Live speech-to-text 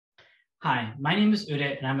Hi, my name is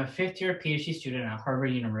Udit, and I'm a fifth-year PhD student at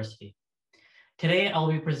Harvard University. Today,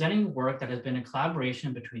 I'll be presenting work that has been a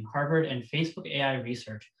collaboration between Harvard and Facebook AI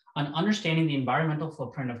research on understanding the environmental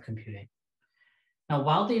footprint of computing. Now,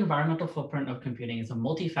 while the environmental footprint of computing is a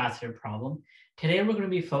multifaceted problem, today we're going to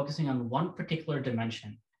be focusing on one particular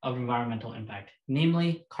dimension of environmental impact,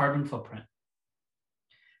 namely carbon footprint.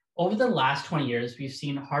 Over the last 20 years, we've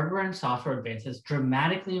seen hardware and software advances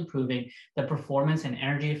dramatically improving the performance and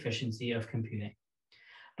energy efficiency of computing.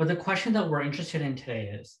 But the question that we're interested in today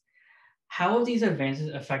is, how have these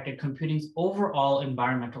advances affected computing's overall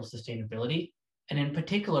environmental sustainability, and in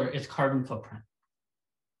particular, its carbon footprint?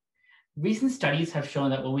 Recent studies have shown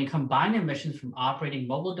that when we combine emissions from operating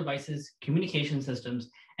mobile devices, communication systems,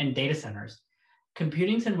 and data centers,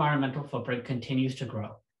 computing's environmental footprint continues to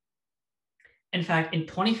grow. In fact, in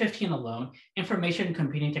 2015 alone, information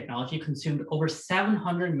computing technology consumed over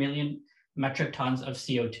 700 million metric tons of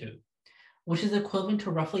CO2, which is equivalent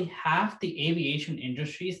to roughly half the aviation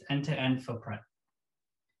industry's end-to-end footprint.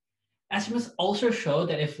 Estimates also show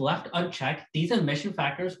that if left unchecked, these emission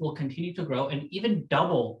factors will continue to grow and even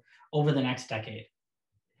double over the next decade.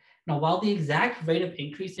 Now, while the exact rate of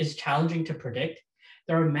increase is challenging to predict,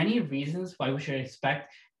 there are many reasons why we should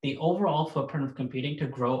expect the overall footprint of computing to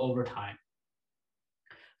grow over time.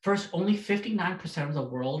 First, only 59% of the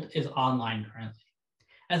world is online currently.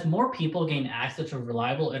 As more people gain access to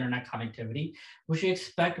reliable internet connectivity, we should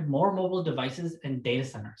expect more mobile devices and data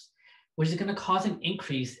centers, which is going to cause an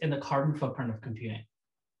increase in the carbon footprint of computing.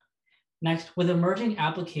 Next, with emerging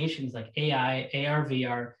applications like AI, AR,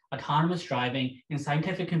 VR, autonomous driving, and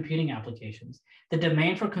scientific computing applications, the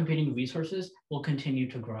demand for computing resources will continue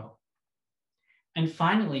to grow. And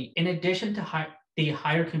finally, in addition to the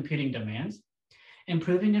higher computing demands,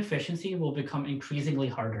 improving efficiency will become increasingly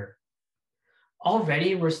harder.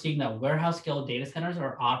 Already, we're seeing that warehouse-scale data centers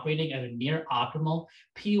are operating at a near optimal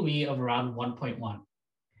PUE of around 1.1.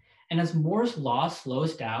 And as Moore's law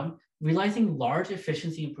slows down, realizing large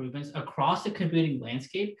efficiency improvements across the computing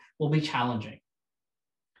landscape will be challenging.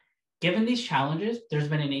 Given these challenges, there's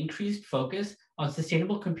been an increased focus on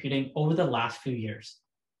sustainable computing over the last few years.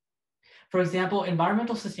 For example,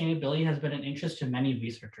 environmental sustainability has been an interest to many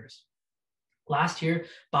researchers. Last year,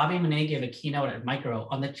 Bobby Monet gave a keynote at Micro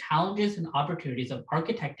on the challenges and opportunities of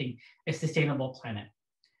architecting a sustainable planet.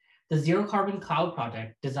 The Zero Carbon Cloud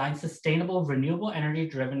Project designs sustainable, renewable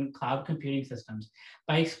energy-driven cloud computing systems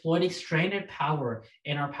by exploiting stranded power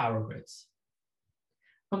in our power grids.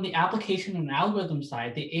 From the application and algorithm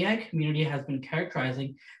side, the AI community has been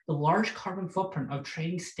characterizing the large carbon footprint of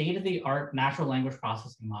training state-of-the-art natural language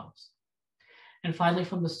processing models. And finally,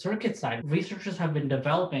 from the circuit side, researchers have been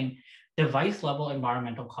developing device-level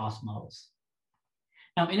environmental cost models.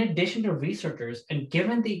 Now, in addition to researchers, and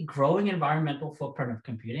given the growing environmental footprint of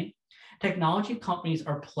computing, technology companies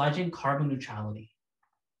are pledging carbon neutrality.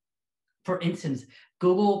 For instance,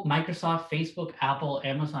 Google, Microsoft, Facebook, Apple,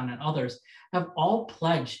 Amazon, and others have all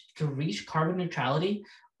pledged to reach carbon neutrality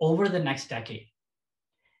over the next decade.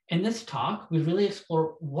 In this talk, we really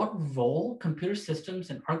explore what role computer systems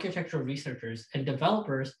and architecture researchers and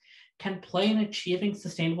developers can play in achieving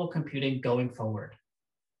sustainable computing going forward.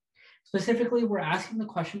 Specifically, we're asking the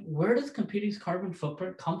question, where does computing's carbon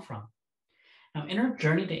footprint come from? Now, in our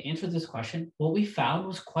journey to answer this question, what we found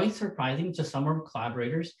was quite surprising to some of our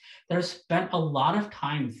collaborators that have spent a lot of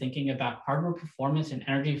time thinking about hardware performance and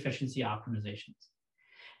energy efficiency optimizations.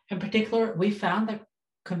 In particular, we found that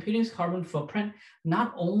computing's carbon footprint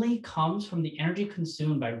not only comes from the energy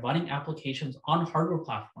consumed by running applications on hardware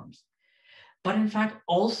platforms, but in fact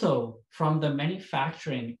also from the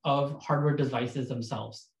manufacturing of hardware devices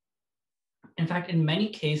themselves. In fact, in many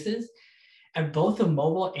cases, at both the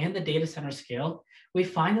mobile and the data center scale, we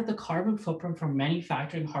find that the carbon footprint from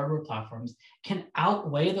manufacturing hardware platforms can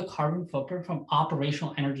outweigh the carbon footprint from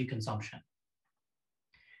operational energy consumption.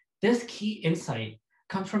 This key insight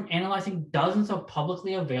comes from analyzing dozens of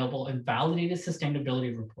publicly available and validated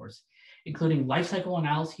sustainability reports, including lifecycle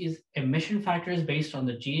analyses, emission factors based on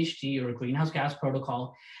the GHG or greenhouse gas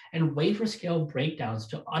protocol, and wafer scale breakdowns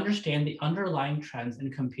to understand the underlying trends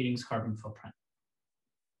in computing's carbon footprint.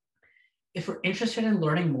 If you're interested in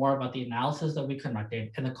learning more about the analysis that we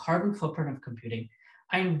conducted and the carbon footprint of computing,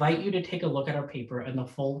 I invite you to take a look at our paper and the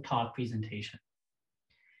full talk presentation.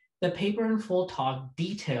 The paper and full talk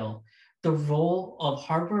detail the role of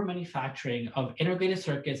hardware manufacturing of integrated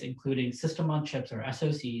circuits, including system on chips or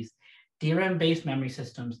SoCs, DRAM-based memory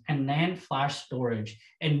systems, and NAND flash storage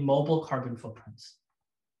in mobile carbon footprints.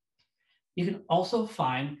 You can also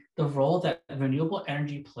find the role that renewable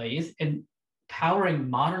energy plays in powering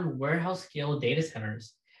modern warehouse-scale data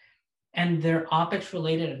centers and their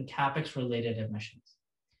OpEx-related and CapEx-related emissions.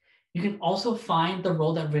 You can also find the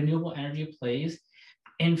role that renewable energy plays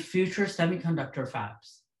in future semiconductor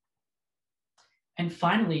fabs. And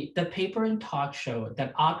finally, the paper and talk show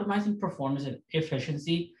that optimizing performance and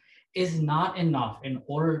efficiency is not enough in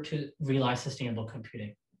order to realize sustainable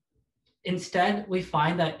computing. Instead, we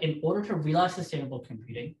find that in order to realize sustainable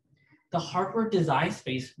computing, the hardware design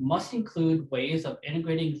space must include ways of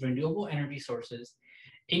integrating renewable energy sources,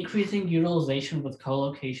 increasing utilization with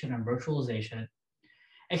co-location and virtualization,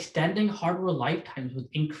 extending hardware lifetimes with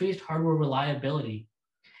increased hardware reliability,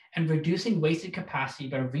 and reducing wasted capacity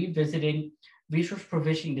by revisiting resource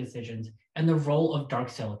provisioning decisions and the role of dark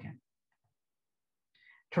silicon.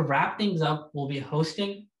 To wrap things up, we'll be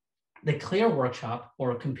hosting the CLEAR workshop,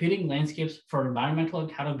 or Computing Landscapes for Environmental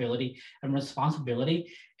Accountability and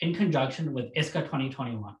Responsibility, in conjunction with ISCA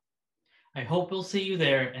 2021. I hope we'll see you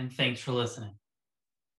there, and thanks for listening.